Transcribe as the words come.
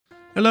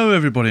Hello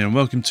everybody and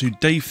welcome to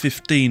day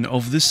 15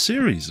 of this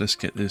series. Let's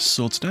get this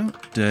sorted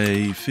out.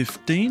 Day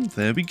 15,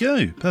 there we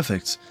go,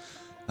 perfect.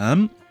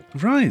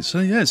 Right, so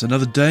yeah, it's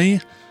another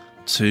day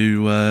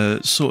to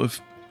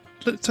let's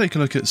take a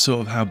look at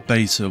sort of how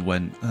beta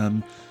went.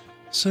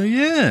 So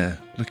yeah,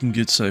 looking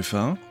good so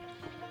far.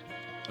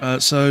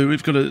 So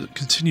we've got to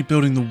continue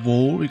building the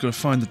wall, we've got to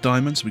find the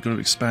diamonds, we've got to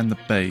expand the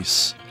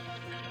base.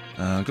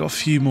 I've got a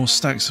few more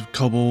stacks of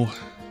cobble.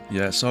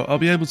 Yeah, so I'll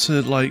be able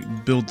to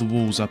like build the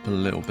walls up a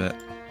little bit,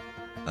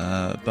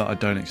 but I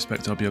don't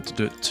expect I'll be able to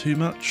do it too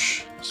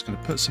much. Just going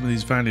to put some of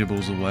these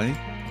valuables away.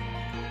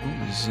 Oh,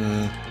 there's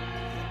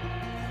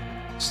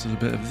still a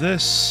bit of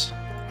this.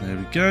 There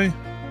we go.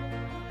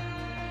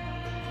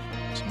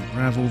 Some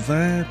gravel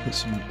there. Put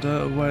some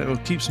dirt away. Or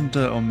keep some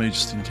dirt on me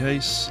just in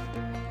case.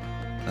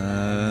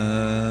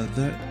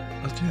 There.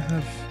 I do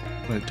have.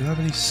 Wait, do I have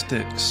any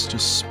sticks?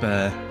 Just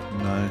spare?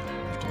 No. I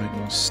have to make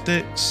more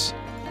sticks.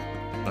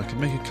 I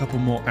can make a couple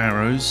more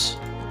arrows.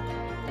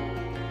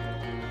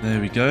 There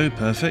we go,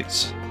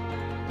 perfect.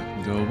 I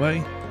can go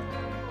away.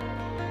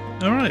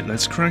 Alright,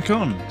 let's crack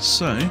on.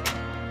 So,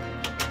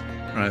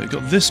 right, we've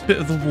got this bit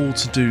of the wall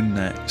to do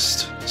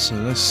next. So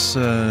let's,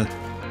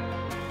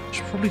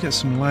 should probably get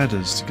some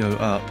ladders to go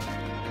up.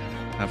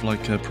 Have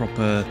like a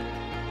proper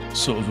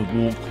sort of a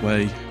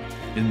walkway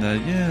in there.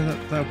 Yeah,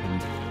 that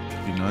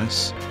would be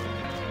nice.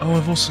 Oh,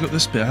 I've also got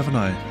this bit, haven't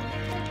I?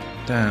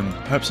 Damn,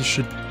 perhaps I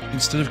should...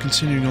 Instead of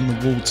continuing on the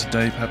wall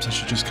today, perhaps I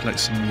should just collect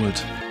some wood.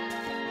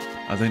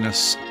 I think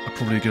that's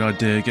probably a good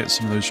idea. Get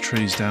some of those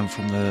trees down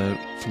from the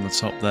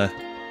top there.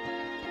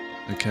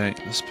 Okay,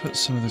 let's put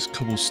some of this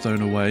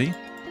cobblestone away.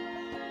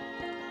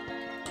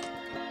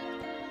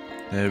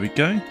 There we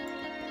go.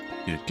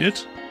 Good, good.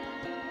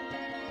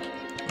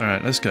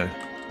 Alright, let's go.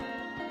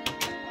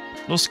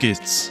 Los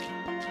geht's.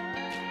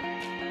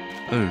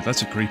 Oh,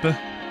 that's a creeper.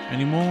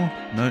 Any more?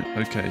 No?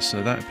 Okay,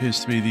 so that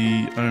appears to be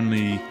the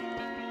only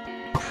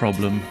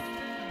problem.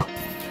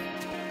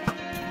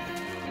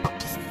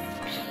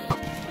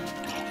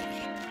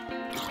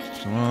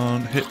 Come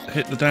on,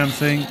 hit the damn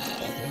thing.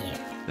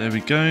 There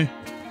we go.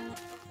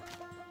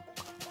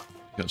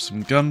 Got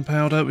some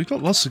gunpowder. We've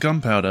got lots of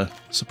gunpowder,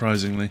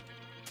 surprisingly.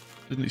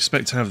 Didn't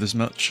expect to have this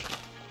much.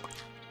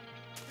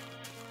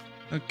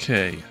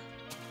 Okay.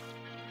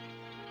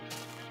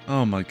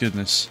 Oh my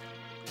goodness.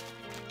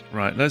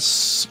 Right,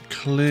 let's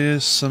clear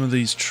some of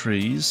these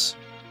trees.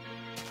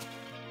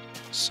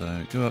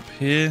 So, go up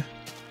here.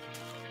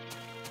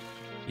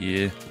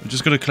 Yeah, I'm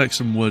just going to collect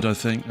some wood, I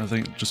think. I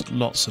think just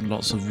lots and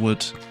lots of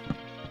wood.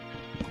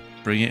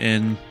 Bring it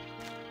in.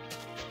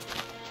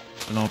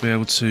 And I'll be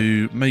able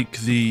to make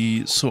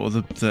the sort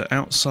of the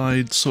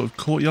outside sort of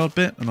courtyard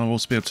bit. And I'll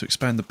also be able to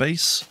expand the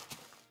base.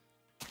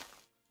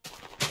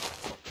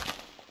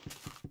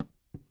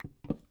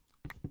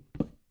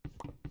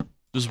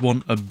 Just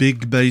want a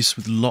big base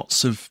with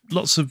lots of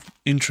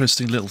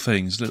interesting little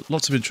things.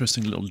 Lots of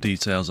interesting little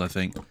details, I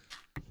think.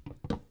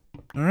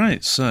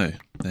 Alright, so,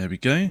 there we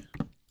go.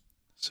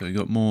 So we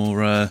got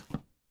more of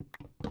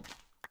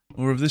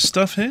this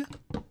stuff here.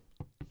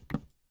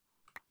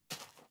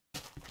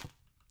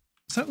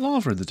 Is that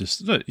lava in the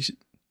distance? Look, you see,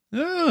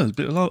 oh, there's a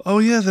bit of lava. Oh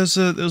yeah, there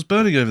was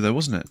burning over there,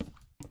 wasn't it?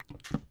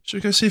 Should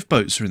we go see if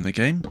boats are in the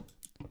game?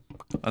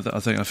 I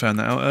think I found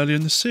that out earlier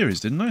in the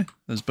series, didn't I?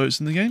 There's boats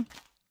in the game?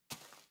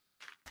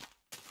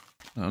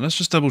 Now, let's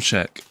just double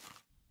check.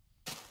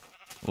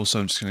 Also,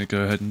 I'm just going to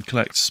go ahead and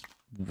collect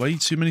way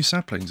too many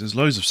saplings. There's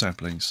loads of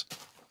saplings.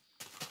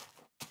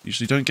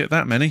 Usually don't get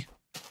that many.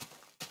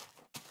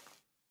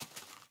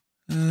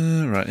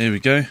 Right, here we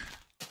go.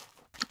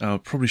 I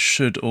probably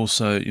should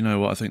also... You know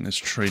what, I think this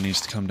tree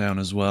needs to come down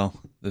as well.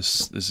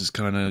 This is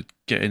kind of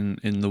getting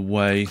in the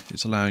way.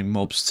 It's allowing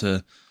mobs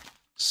to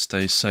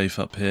stay safe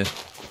up here.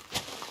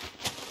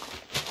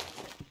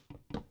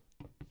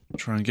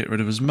 Try and get rid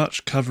of as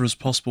much cover as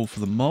possible for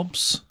the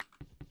mobs.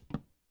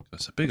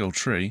 That's a big old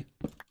tree.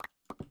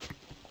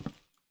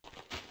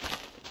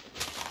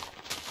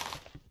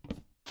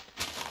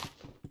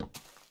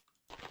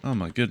 Oh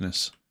my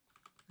goodness.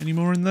 Any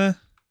more in there?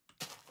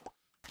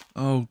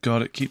 Oh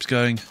god, it keeps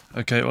going.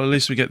 Okay, well at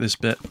least we get this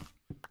bit.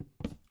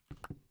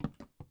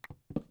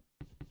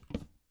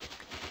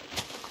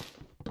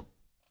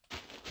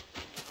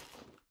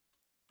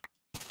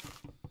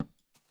 At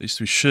least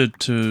we should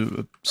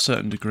to a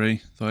certain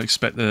degree. Though I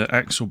expect the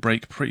axe will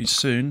break pretty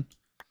soon.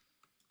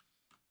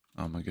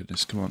 Oh my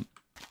goodness, come on.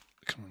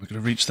 Come on, we're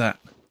going to reach that.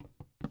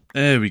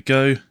 There we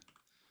go.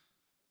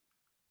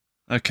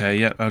 Okay,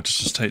 yeah, I'll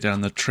just take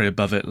down the tree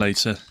above it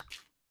later.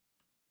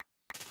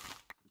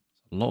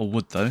 A lot of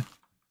wood, though.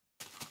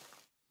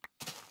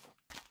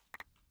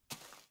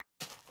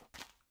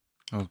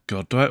 Oh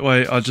god,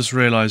 wait, I just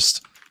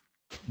realised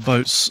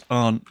boats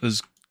aren't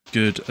as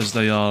good as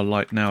they are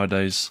like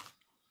nowadays.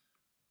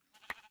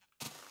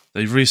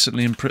 They've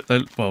recently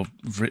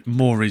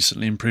more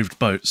recently improved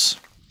boats.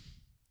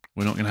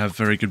 We're not going to have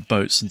very good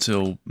boats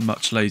until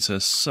much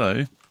later,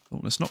 so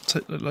let's not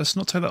take that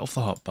off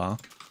the hotbar.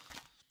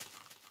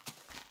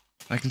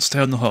 I can stay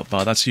on the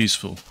hotbar, that's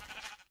useful.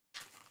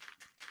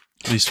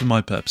 At least for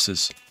my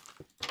purposes.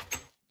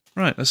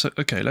 Right,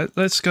 okay,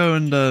 let's go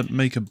and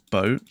make a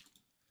boat.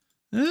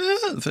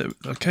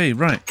 Okay,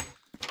 right.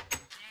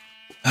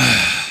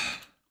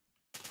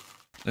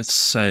 Let's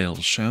sail,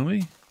 shall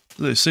we?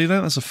 Look, see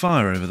that? There's a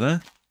fire over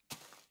there.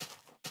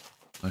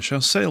 I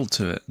shall sail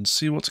to it and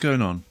see what's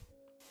going on.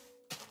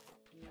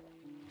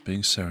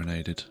 Being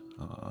serenaded.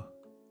 Ah,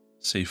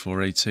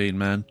 C418,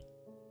 man.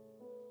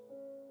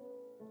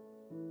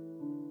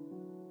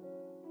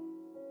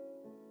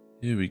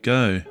 Here we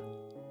go.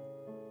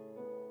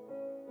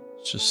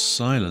 It's just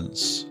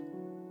silence.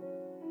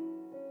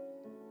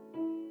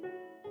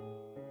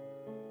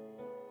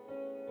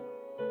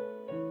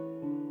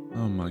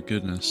 Oh my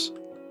goodness.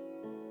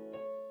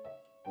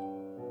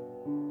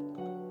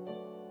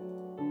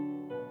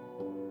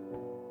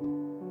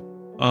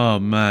 Oh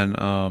man,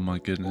 oh my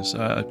goodness.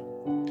 I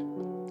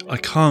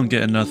can't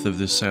get enough of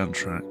this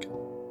soundtrack.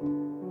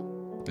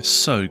 It's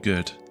so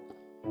good.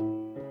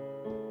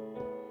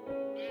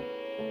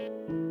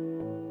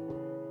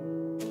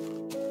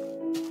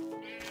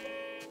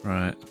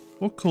 Right,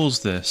 what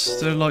caused this?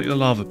 Is there like a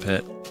lava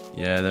pit?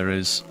 Yeah, there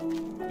is.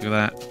 Look at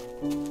that.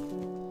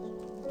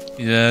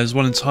 Yeah, there's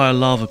one entire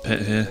lava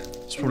pit here.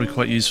 It's probably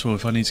quite useful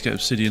if I need to get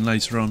obsidian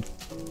later on.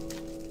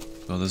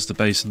 Oh, there's the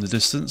base in the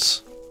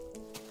distance.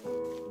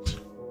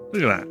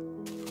 Look at that.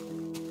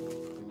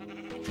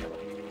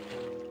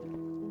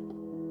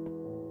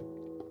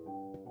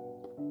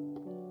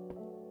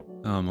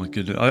 Oh my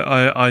goodness.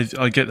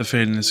 I get the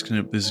feeling this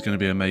is gonna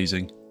be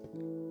amazing.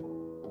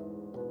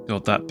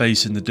 God, that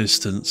base in the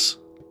distance.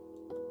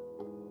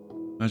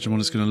 Imagine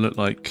what it's gonna look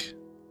like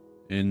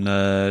in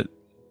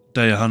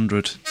day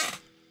 100.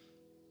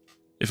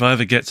 If I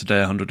ever get to day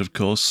 100, of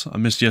course. I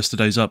missed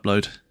yesterday's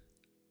upload.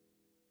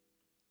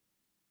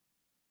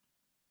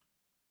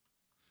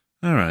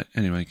 Alright,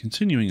 anyway,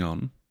 continuing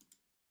on.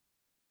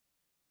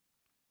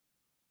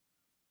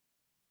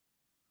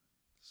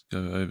 Let's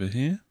go over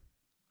here.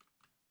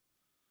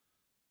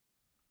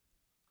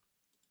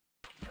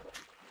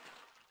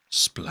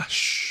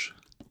 Splash.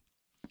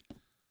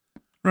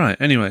 Right,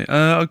 anyway,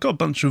 I've got a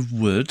bunch of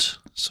wood,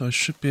 so I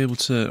should be able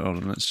to... Hold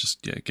on, let's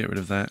just get rid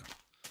of that.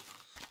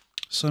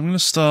 So I'm going to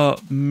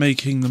start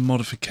making the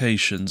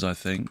modifications, I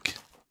think.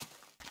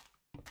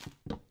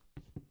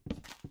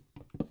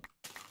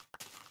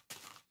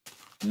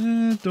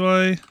 Do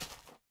I?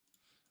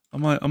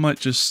 I might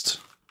just...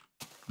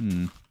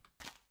 Yeah,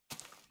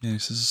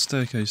 there's a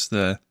staircase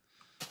there.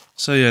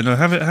 So yeah, no,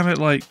 have it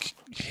like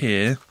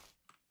here.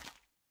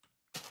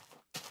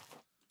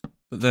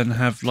 But then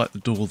have like the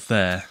door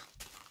there.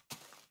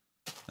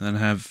 And then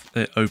have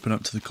it open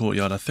up to the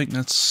courtyard. I think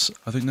that's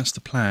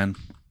the plan.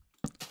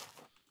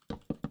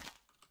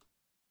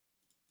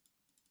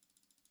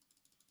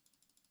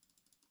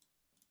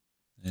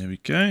 There we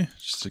go.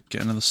 Just to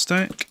get another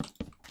stack.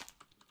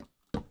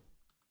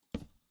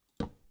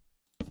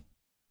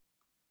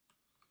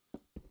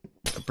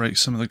 Break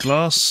some of the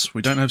glass.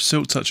 We don't have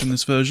silk touch in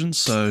this version,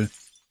 so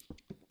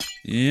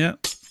yeah.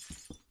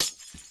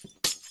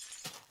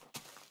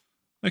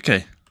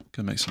 Okay,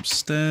 gonna make some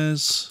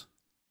stairs.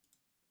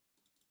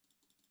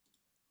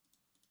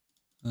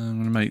 I'm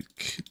gonna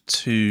make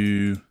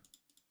 2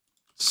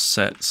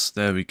 sets.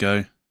 There we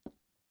go.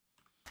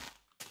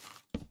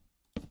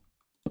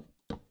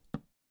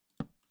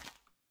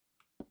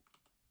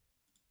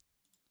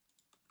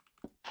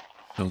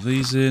 Fill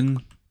these in.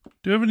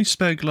 Do we have any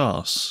spare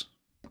glass?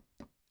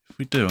 If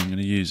we do, I'm going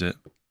to use it.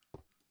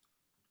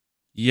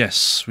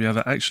 Yes, we have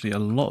actually a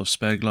lot of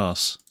spare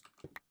glass.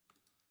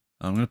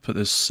 I'm going to put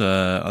this,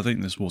 I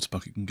think this water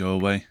bucket can go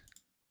away.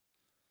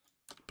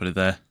 Put it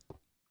there.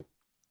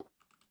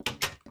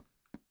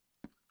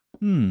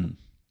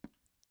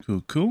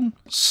 Cool, cool.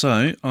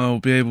 So, I'll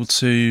be able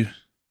to...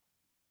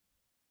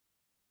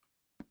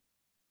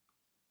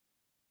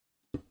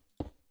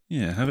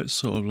 Yeah, have it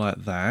sort of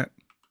like that.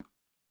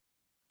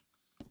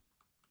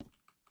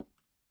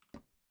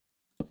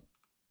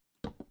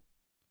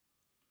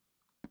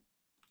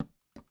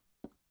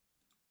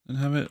 And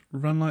have it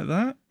run like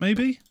that,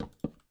 maybe?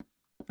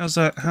 How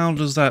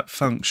does that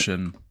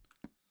function?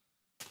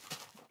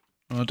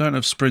 Well, I don't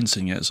have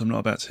sprinting yet, so I'm not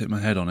about to hit my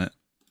head on it.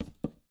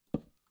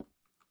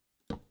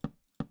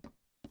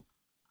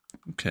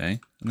 Okay,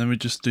 and then we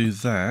just do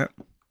that.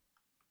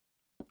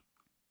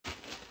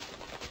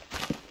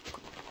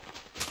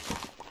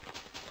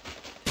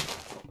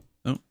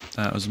 Oh,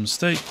 that was a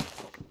mistake.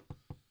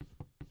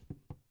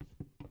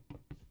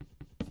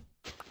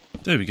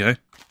 There we go.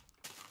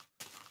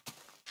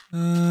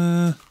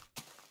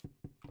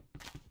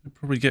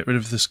 Probably get rid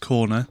of this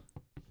corner.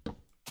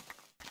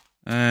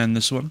 And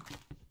this one.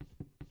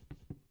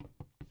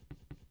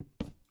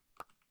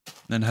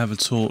 Then have a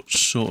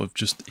torch sort of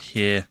just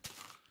here.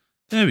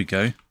 There we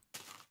go.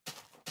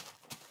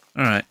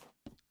 Alright.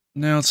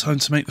 Now time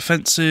to make the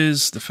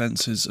fences. The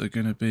fences are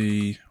going to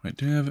be... Wait,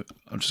 do we have...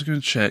 I'm just going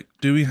to check.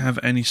 Do we have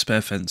any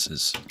spare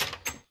fences?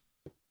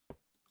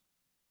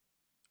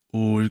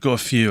 Oh, we've got a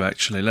few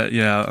actually.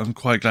 Yeah, I'm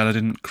quite glad I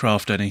didn't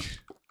craft any.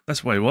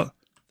 Wait, what?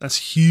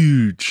 That's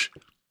huge.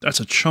 That's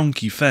a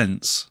chunky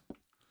fence.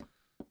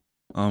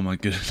 Oh my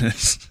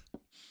goodness.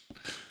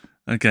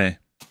 Okay,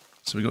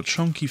 so we got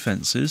chunky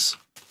fences.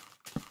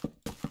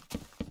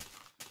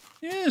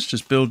 Yeah, let's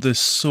just build this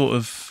sort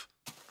of...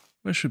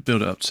 Where should we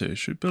build it up to?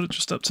 Should we build it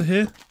just up to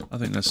here? I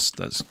think that's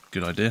a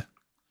good idea.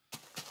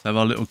 Have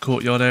our little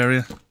courtyard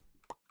area.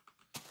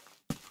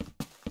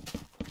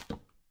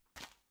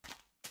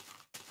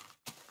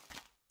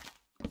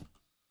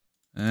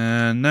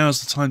 And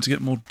now's the time to get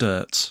more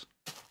dirt.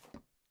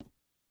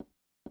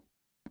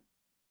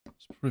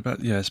 It's probably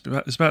about, yeah, it's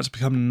about to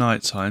become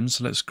night time,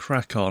 so let's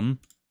crack on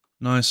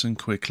nice and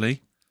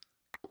quickly.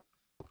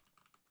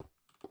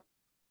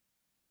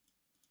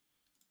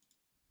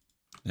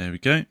 There we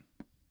go.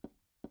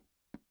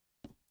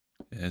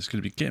 Yeah, it's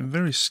going to be getting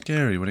very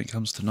scary when it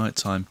comes to night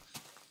time.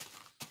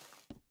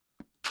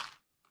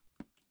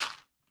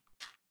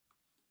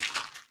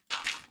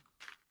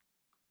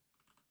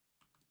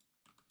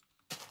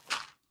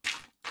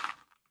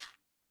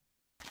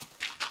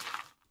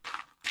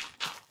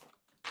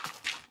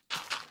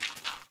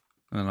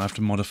 And I have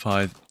to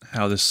modify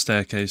how this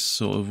staircase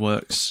sort of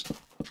works.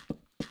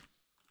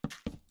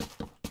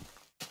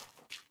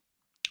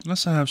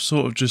 Unless I have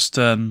sort of just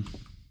an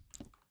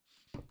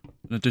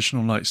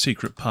additional like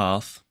secret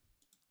path.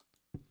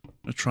 I'm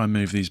going to try and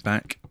move these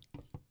back.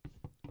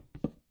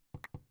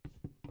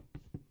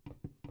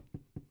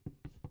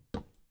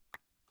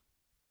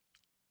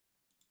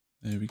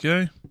 There we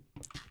go.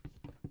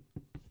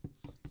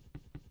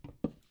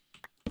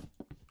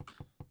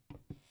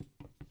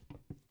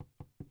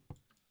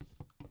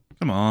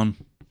 Come on.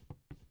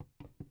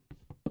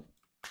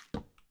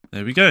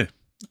 There we go.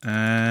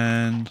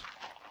 And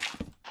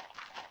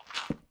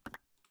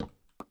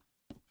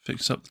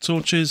fix up the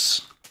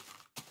torches.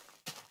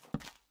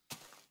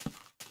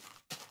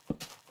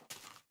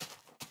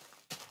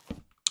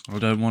 I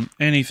don't want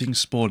anything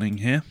spawning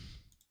here,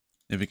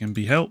 if it can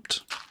be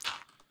helped.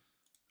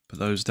 Put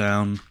those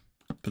down,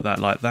 put that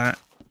like that.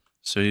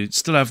 So you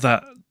still have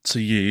that to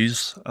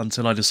use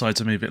until I decide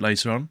to move it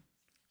later on,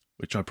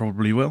 which I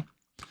probably will.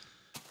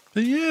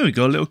 But yeah, we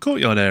got a little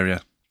courtyard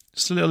area.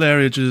 Just a little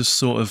area to just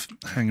sort of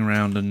hang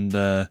around and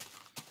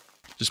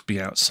just be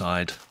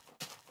outside.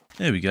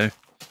 There we go.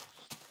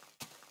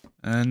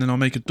 And then I'll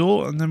make a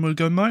door and then we'll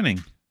go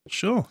mining.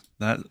 Sure,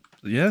 that,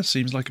 yeah,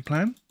 seems like a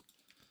plan.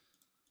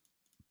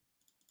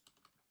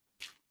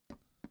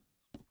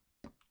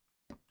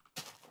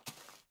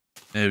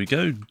 There we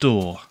go,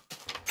 door.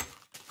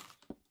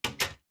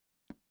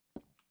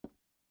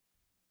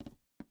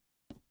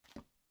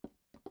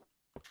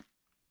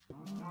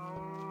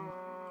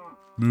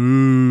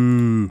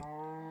 Moo.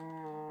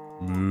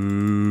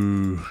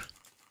 Moo.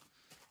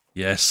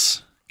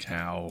 Yes,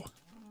 cow.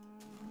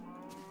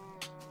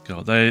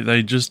 God, they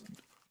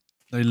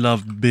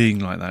love being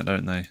like that,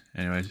 don't they?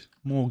 Anyway,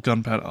 more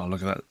gunpowder. Oh,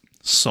 look at that.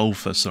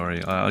 Sulfur,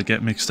 sorry. I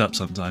get mixed up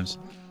sometimes.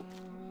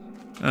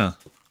 Oh.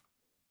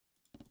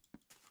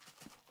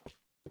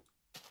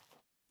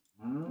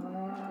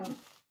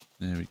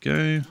 There we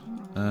go.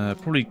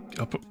 Probably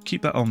I'll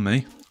keep that on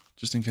me,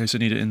 just in case I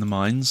need it in the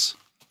mines.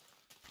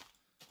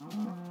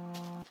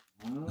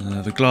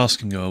 The glass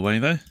can go away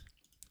though.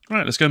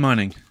 Right, let's go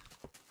mining.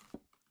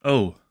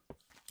 Oh,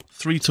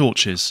 3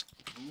 torches.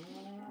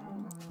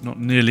 Not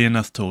nearly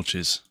enough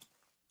torches.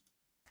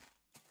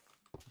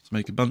 Let's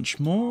make a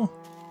bunch more.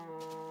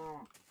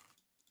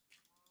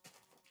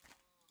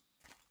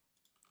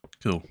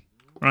 Cool.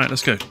 Right,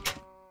 let's go.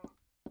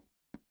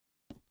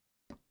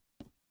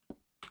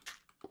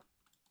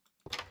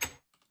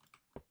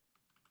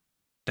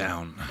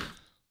 Down.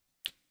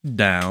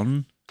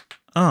 Down.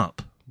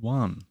 Up.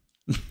 1.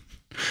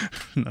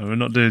 No, we're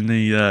not doing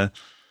the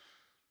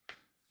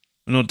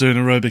we're not doing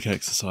aerobic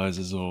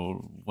exercises or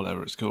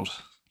whatever it's called.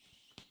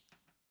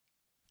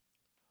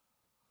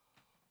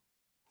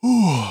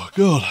 Oh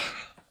god.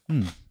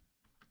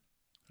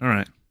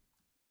 Alright.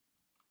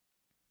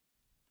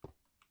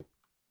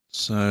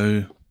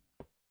 So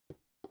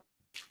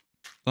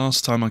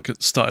last time I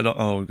started,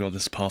 oh god,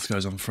 this path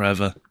goes on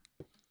forever.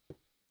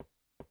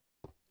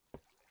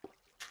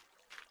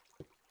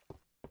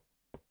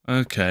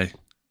 Okay.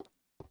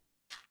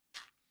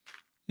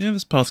 Yeah,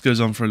 this path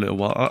goes on for a little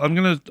while. I'm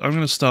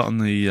gonna start on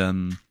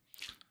the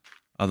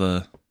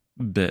other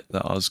bit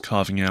that I was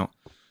carving out.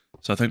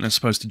 So I think they're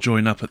supposed to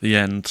join up at the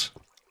end.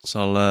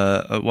 So I'll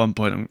at one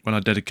point when I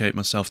dedicate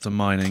myself to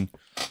mining,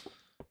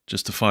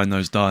 just to find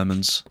those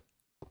diamonds.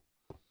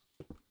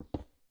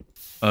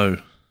 Oh.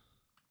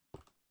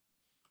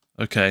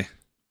 Okay.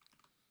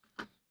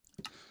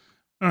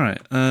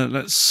 Alright,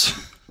 let's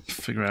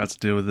figure out how to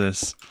deal with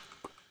this.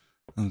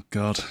 Oh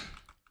god.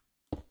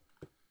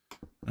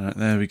 Alright,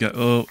 there we go.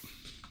 Oh.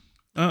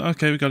 Oh,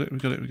 okay, we got it,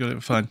 we're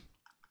fine.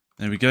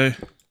 There we go.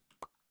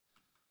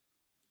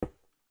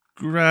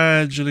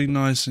 Gradually,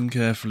 nice and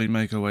carefully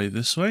make our way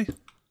this way.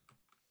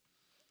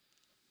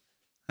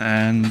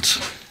 And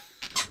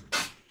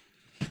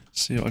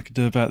see what I can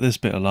do about this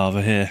bit of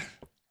lava here.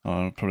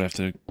 Oh, I'll probably have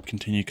to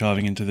continue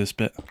carving into this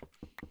bit.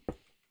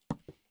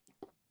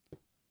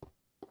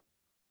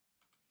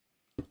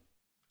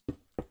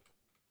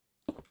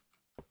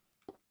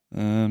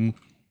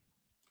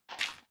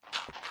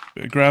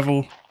 Bit of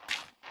gravel.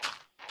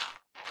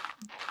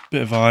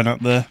 Bit of iron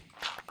up there.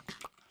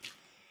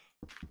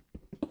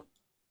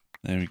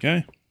 There we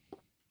go.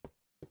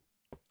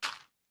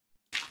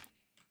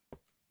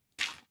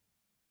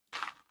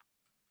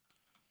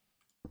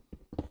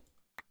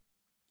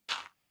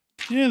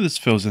 Yeah, this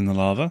fills in the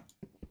lava.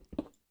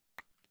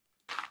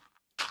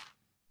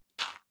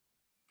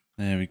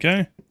 There we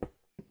go.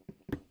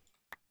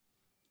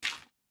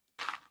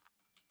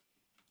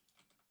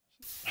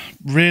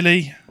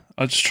 Really?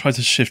 I just tried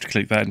to shift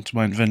click that into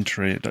my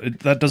inventory.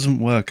 That doesn't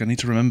work. I need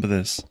to remember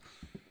this.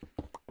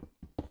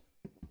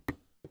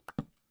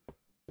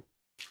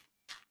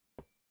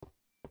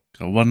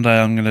 God, one day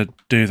I'm going to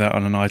do that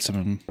on an item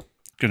I'm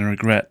going to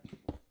regret.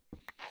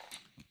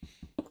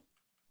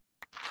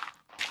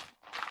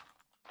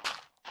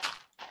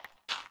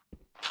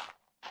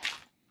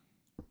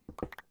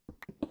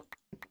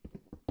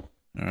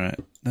 Alright,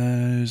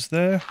 those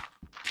there.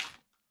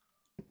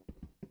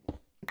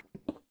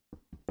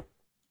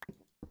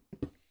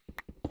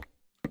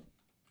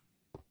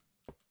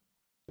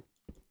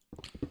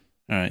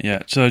 Alright,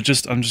 yeah, so I'm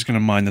just going to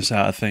mine this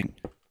out, I think.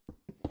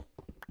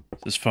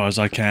 As far as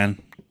I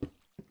can.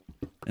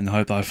 In the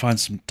hope that I find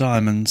some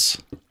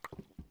diamonds.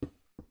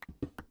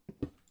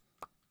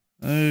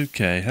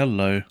 Okay,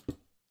 hello.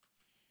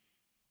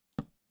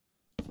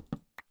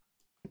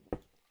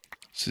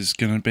 This is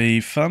going to be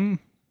fun.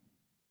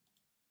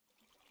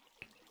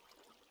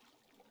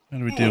 How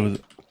do we deal with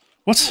it?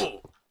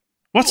 What?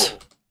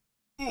 What?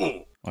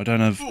 I don't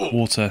have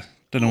water.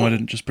 Don't know why I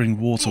didn't just bring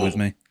water with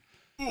me.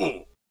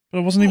 But I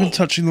wasn't even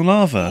touching the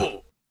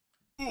lava.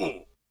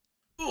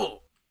 Oh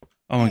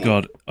my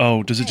god.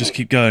 Oh, does it just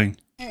keep going?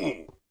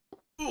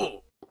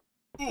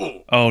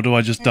 Oh, do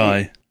I just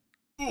die?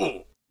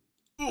 No,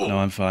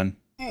 I'm fine.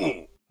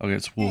 I'll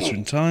get to water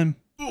in time.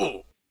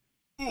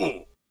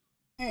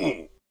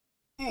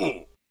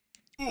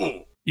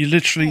 You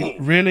literally...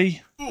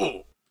 Really?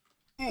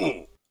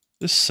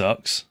 This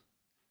sucks.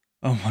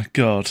 Oh my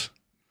god.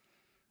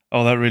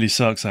 Oh, that really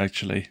sucks,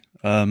 actually.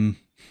 Yeah,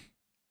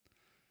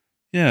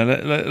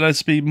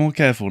 let's be more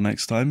careful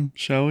next time,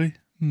 shall we?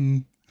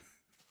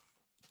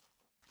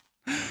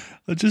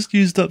 I just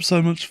used up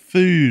so much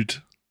food.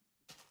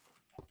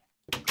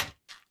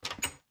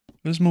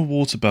 Where's my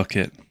water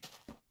bucket?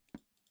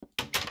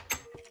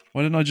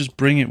 Why didn't I just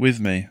bring it with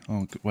me?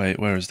 Oh, wait,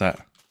 where is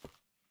that?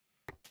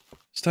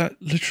 Is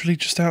that literally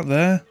just out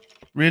there?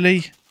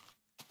 Really?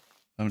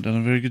 I haven't done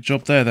a very good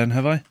job there then,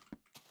 have I?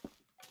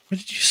 Where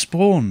did you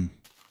spawn?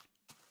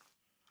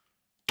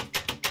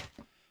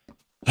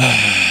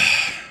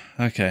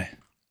 Okay.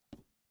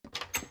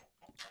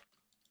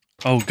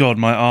 Oh god,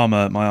 my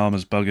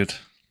armor's buggered.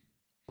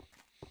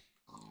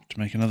 To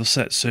make another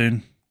set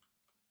soon.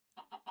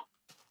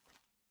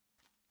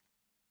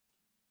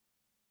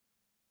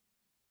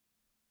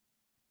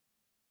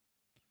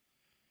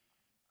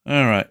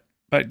 Alright,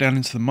 back down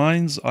into the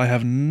mines. I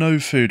have no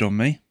food on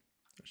me,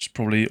 which is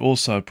probably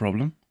also a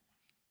problem.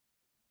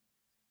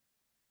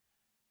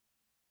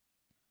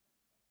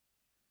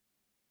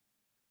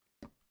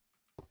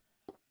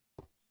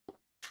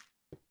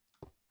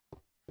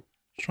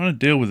 Trying to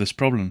deal with this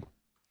problem.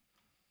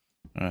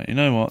 Alright, you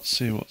know what?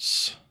 See what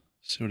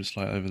it's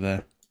like over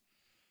there.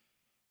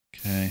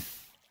 Okay.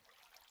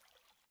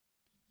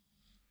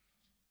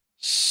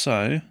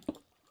 So.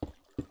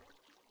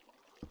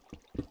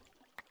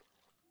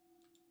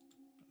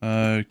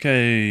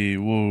 Okay,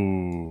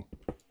 whoa.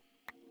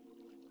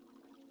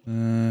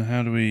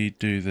 How do we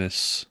do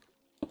this?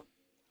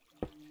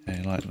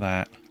 Okay, like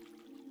that.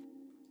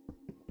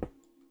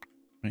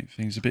 Make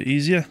things a bit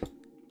easier.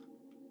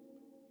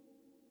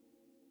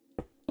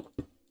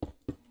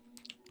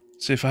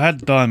 See, if I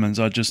had diamonds,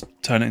 I'd just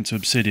turn it into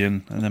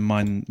obsidian and then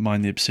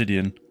mine the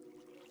obsidian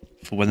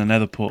for when the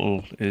nether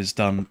portal is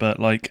done. But,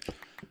 like,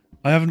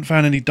 I haven't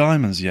found any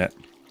diamonds yet,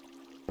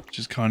 which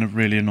is kind of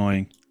really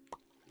annoying.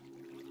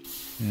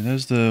 Yeah,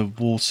 there's the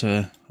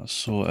water I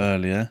saw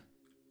earlier.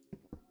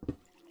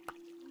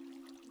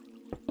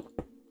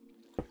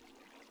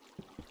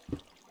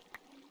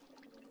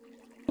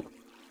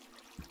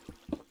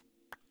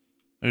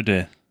 Oh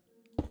dear.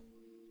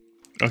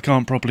 I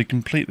can't properly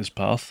complete this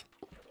path.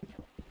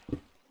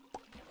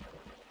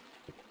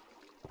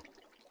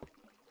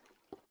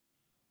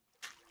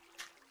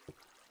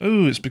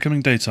 Oh, it's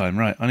becoming daytime.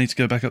 Right, I need to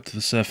go back up to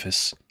the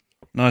surface.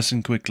 Nice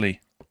and quickly.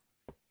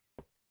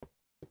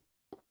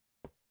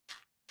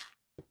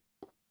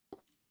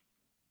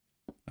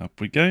 Up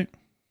we go.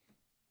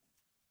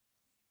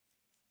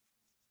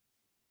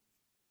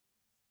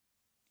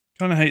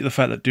 Kind of hate the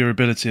fact that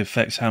durability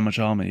affects how much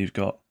armor you've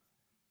got.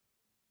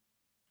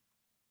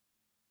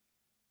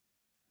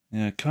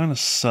 Yeah, it kind of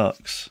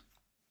sucks.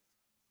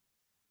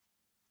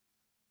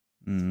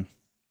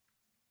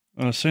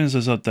 Well, as soon as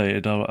it's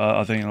updated,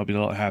 I think I'll be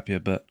a lot happier,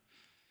 but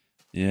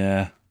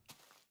yeah,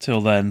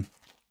 till then,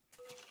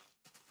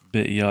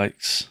 bit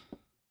yikes.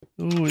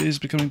 Oh, it is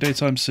becoming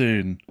daytime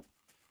soon.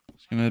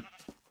 It's gonna,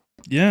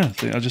 yeah, I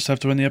think I just have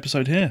to end the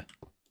episode here,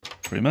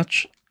 pretty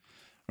much.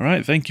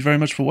 Alright, thank you very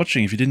much for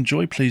watching. If you did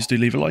enjoy, please do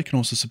leave a like and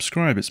also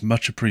subscribe. It's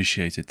much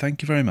appreciated.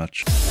 Thank you very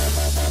much.